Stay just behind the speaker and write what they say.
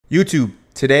YouTube,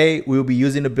 today we will be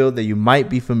using a build that you might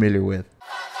be familiar with.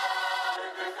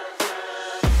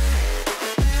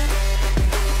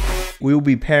 We will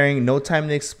be pairing No Time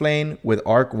to Explain with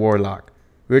Arc Warlock.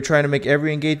 We're trying to make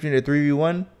every engagement a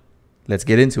 3v1. Let's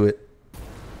get into it.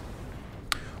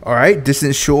 Alright,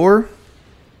 Distant Shore.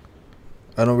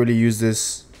 I don't really use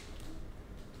this.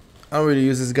 I don't really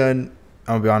use this gun.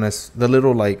 I'm gonna be honest. The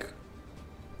little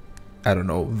I don't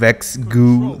know, Vex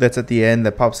goo that's at the end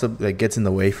that pops up that gets in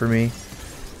the way for me.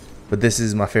 But this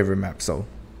is my favorite map, so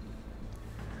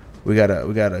we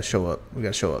gotta show up. We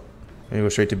gotta show up. I'm gonna go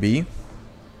straight to B.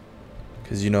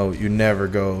 Cause you know you never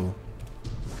go.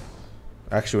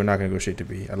 Actually, we're not gonna go straight to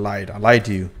B. I lied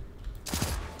to you.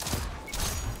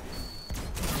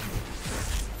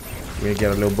 We're gonna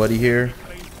get a little buddy here.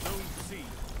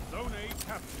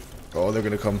 Oh, they're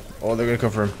gonna come. Oh, they're gonna come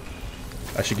for him.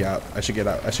 I should get out. I should get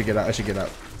out. I should get out. I should get out.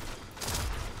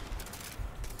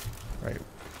 Right.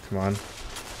 Come on.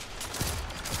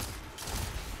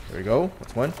 There we go.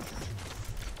 That's one.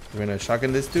 We're gonna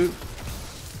shotgun this dude.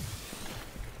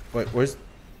 Wait, where's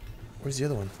the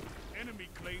other one?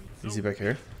 Is he back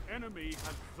here?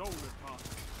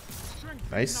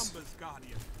 Nice.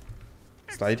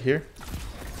 Slide here.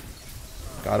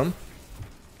 Got him.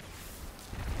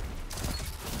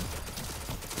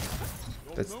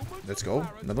 Let's go.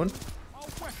 Another one.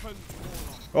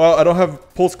 Oh, I don't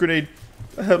have pulse grenade.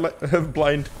 I have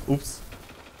blind. Oops.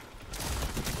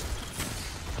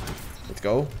 Let's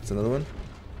go. It's another one.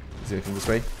 Is it from this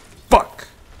way? Fuck!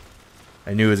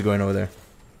 I knew it was going over there.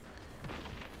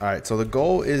 Alright, so the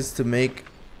goal is to make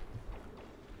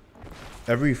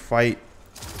every fight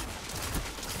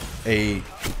if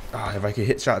I can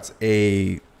hit shots,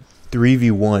 a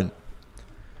 3v1.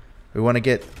 We want to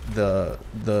get the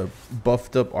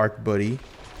buffed up arc buddy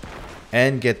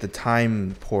and get the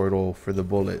time portal for the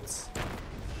bullets.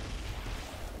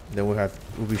 Then we'll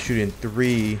be shooting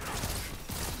 3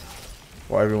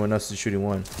 while everyone else is shooting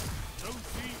 1.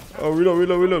 Oh,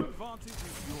 reload.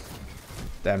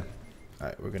 Damn.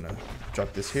 Alright, we're gonna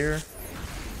drop this here.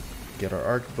 Get our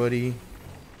arc buddy.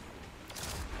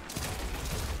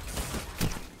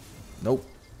 Nope.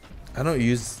 I don't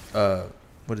use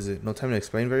what is it? No Time to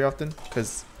Explain very often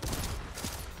because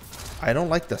I don't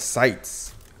like the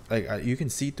sights. You can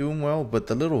see through them well, but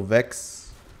the little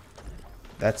Vex,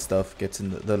 that stuff gets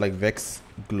in the Vex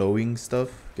glowing stuff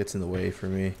gets in the way for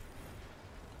me.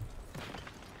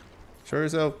 Sure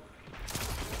as hell.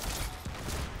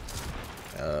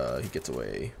 He gets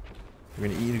away. We're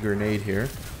gonna eat a grenade here.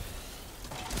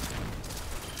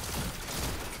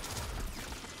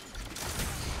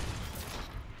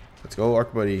 Let's go,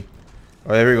 arc buddy.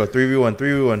 Oh, there we go. 3v1,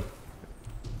 3v1.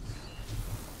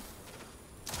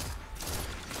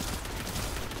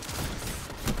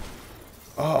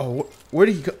 Oh, where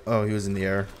did he go? Oh, he was in the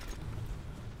air.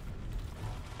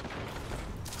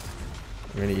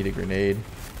 We're gonna eat a grenade.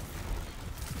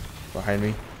 Behind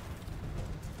me.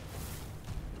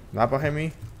 Not behind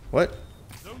me? What?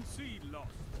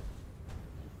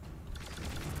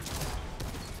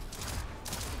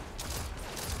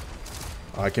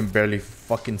 Oh, I can barely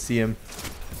fucking see him.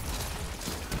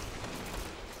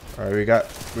 Alright, we got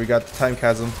the time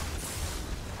chasm.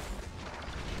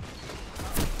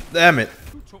 Damn it.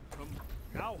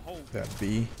 That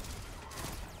B.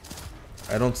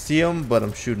 I don't see him, but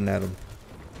I'm shooting at him.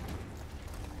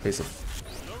 Place a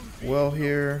well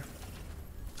here.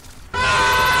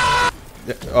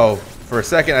 Oh, for a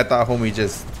second I thought homie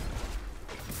just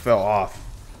fell off.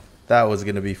 That was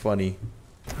gonna be funny.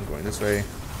 I'm going this way.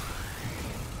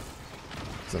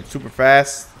 So I'm super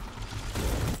fast.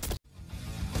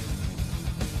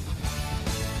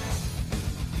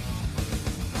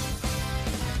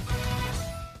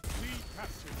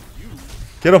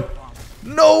 Get him!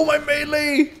 No, my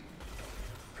melee!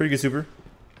 Pretty good super.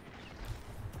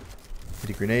 Hit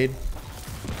a grenade.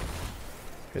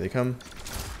 Here they come.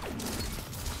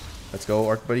 Let's go,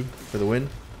 arc buddy, for the win.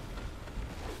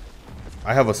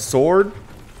 I have a sword.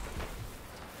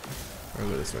 I'll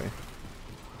go this way.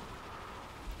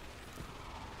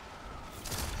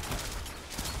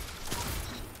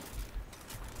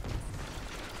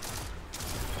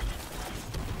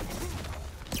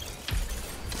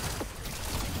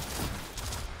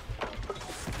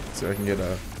 So I can get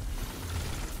a...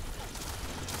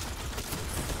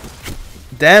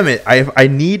 Damn it! I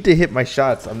need to hit my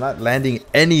shots. I'm not landing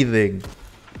anything.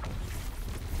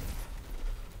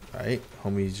 Alright,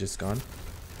 homie's just gone.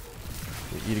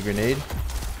 We eat a grenade.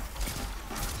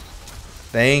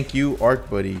 Thank you, arc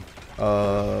buddy.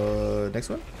 Next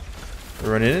one.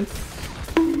 We're running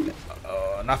in.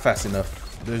 Not fast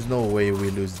enough. There's no way we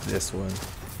lose this one.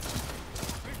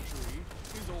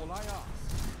 all I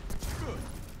ask. Good.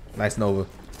 Nice Nova.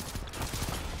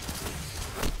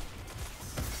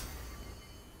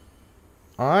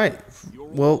 All right.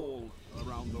 Well,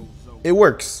 it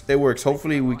works. It works.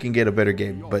 Hopefully we can get a better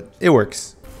game, but it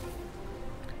works.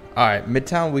 All right,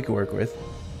 Midtown we can work with.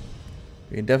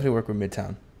 We can definitely work with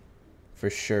Midtown. For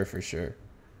sure, for sure.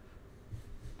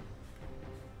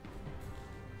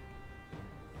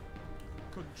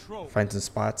 Control. Find some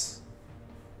spots.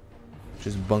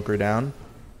 Just bunker down.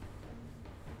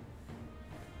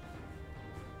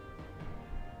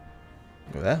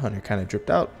 Oh, that hunter kind of dripped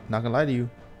out. Not gonna lie to you.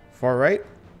 Far right.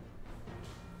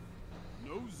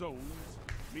 No zones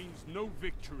means no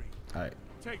victory. All right.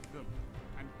 Take them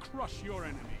and crush your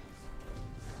enemies.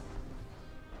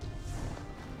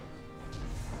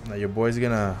 Now your boy's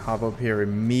gonna hop up here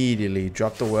immediately.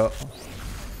 Drop the well.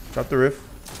 Drop the rift.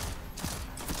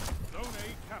 Zone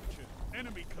A captured.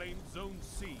 Enemy claimed Zone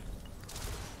C.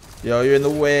 Yo, you're in the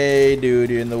way, dude.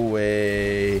 You're in the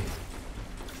way.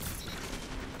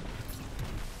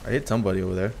 I hit somebody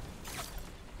over there.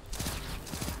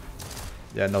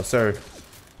 Yeah, no, sir.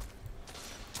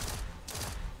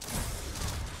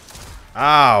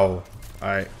 Ow.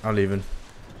 Alright, I'm leaving.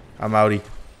 I'm outie.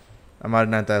 I'm out of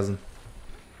 9,000.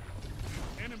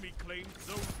 Enemy claimed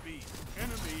Zone B.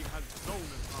 Enemy has zone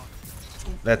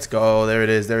advantage. Let's go. There it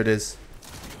is. There it is.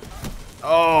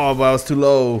 Oh, but I was too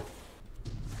low.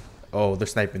 Oh, they're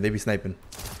sniping. They be sniping.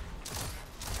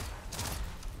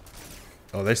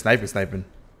 Oh, they're sniping.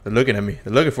 They're looking at me.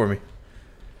 They're looking for me.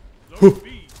 Zone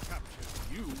B captured.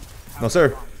 You have No, sir.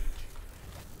 advantage.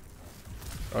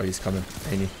 Oh, he's coming.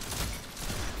 Ain't he?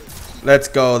 Let's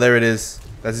go. There it is.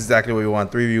 That's exactly what we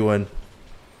want. 3v1.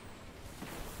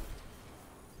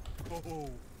 Oh,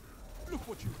 look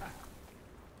what you have.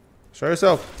 Show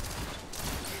yourself.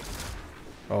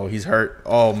 Oh, he's hurt.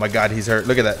 Oh my god, he's hurt.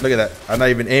 Look at that. Look at that. I'm not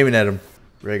even aiming at him.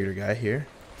 Regular guy here.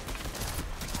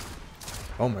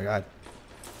 Oh my god.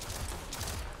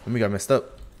 Let me got messed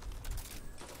up.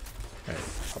 Alright,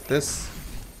 pop this.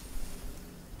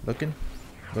 Looking.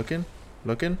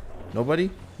 Nobody.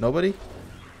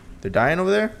 They're dying over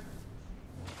there.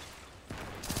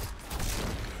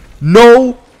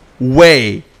 No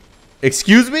way.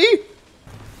 Excuse me?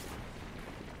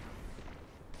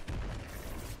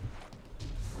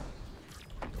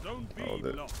 Zone B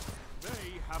lost.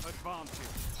 They have advantage.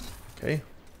 Okay.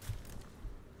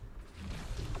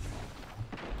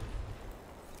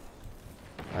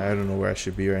 I don't know where I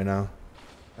should be right now.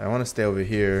 I want to stay over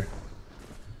here.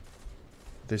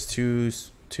 There's two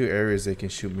areas they can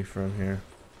shoot me from here.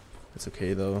 It's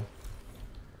okay though.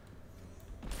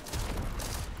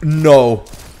 No,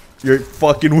 you're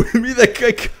fucking with me. That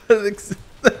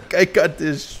guy got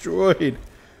destroyed.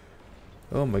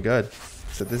 Oh my god.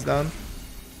 Set this down.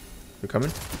 They're coming.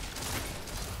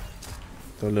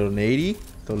 Throw a little nade.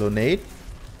 Throw a little nade.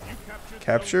 You captured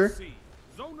Capture. Zone C.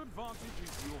 Zone advantage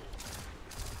is yours.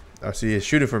 Oh, see, they're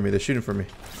shooting for me. They're shooting for me.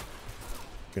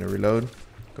 Gonna reload.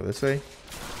 Go this way.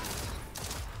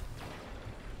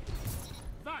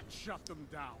 That shut them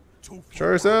down. Show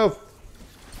yourself.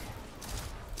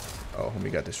 Oh,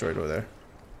 homie got destroyed over there.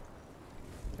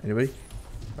 Anybody?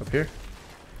 Up here?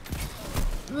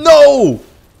 No!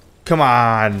 Come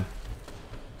on.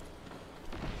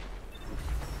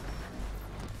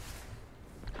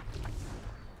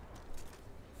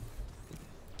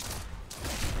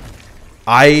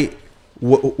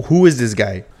 Who is this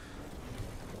guy?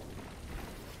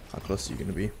 How close are you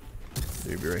gonna be?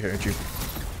 You'll be right here, aren't you?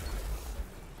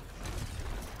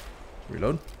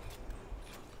 Reload.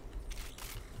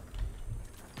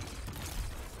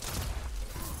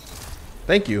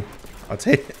 Thank you. I'll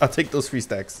take those free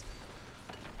stacks.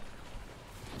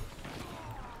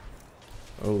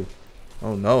 Oh.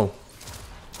 Oh no.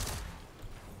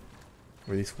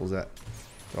 Where are these fools at?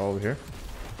 They're all over here.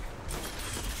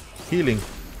 Healing.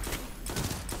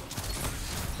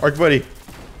 Arc buddy.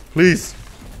 Please.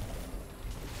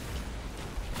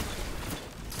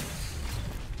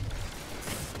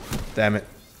 Damn it.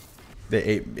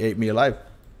 They ate me alive.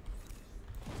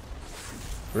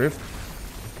 Rift.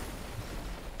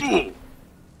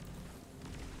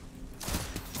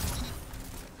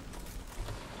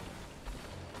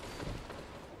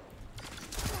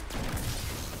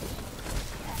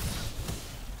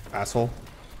 Asshole.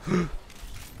 Come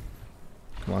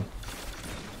on.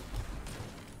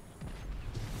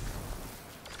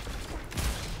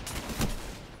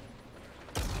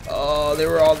 Oh, they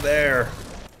were all there.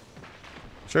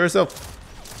 Show yourself.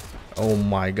 Oh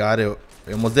my god, it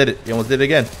almost did it. He almost did it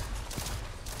again.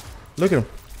 Look at them.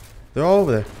 They're all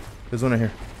over there. There's one right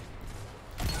here.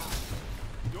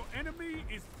 Your enemy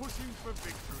is pushing for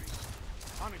victory.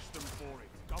 Punish them for it.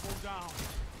 Double down.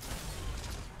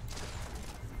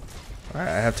 Alright,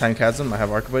 I have Time Chasm. I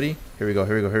have Arc Buddy. Here we go.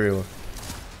 Here we go. Here we go.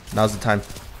 Now's the time.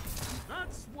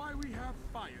 That's why we have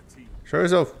fire team. Show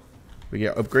yourself. We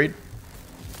get upgrade.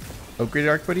 Upgraded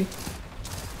Arc Buddy.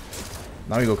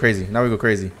 Now we go crazy. Now we go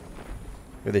crazy.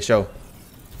 Here they show.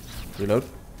 Reload.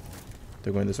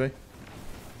 They're going this way.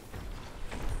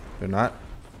 They're not.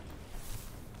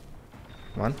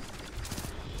 Come on.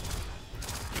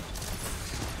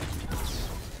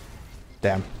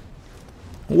 Damn.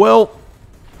 Well,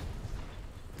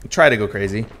 try to go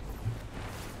crazy.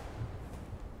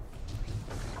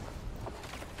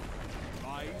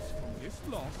 Rise from this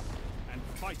loss and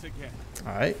fight again.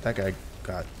 Alright, that guy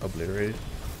got obliterated.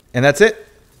 And that's it.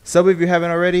 Sub if you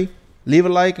haven't already. Leave a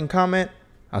like and comment.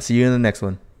 I'll see you in the next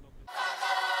one.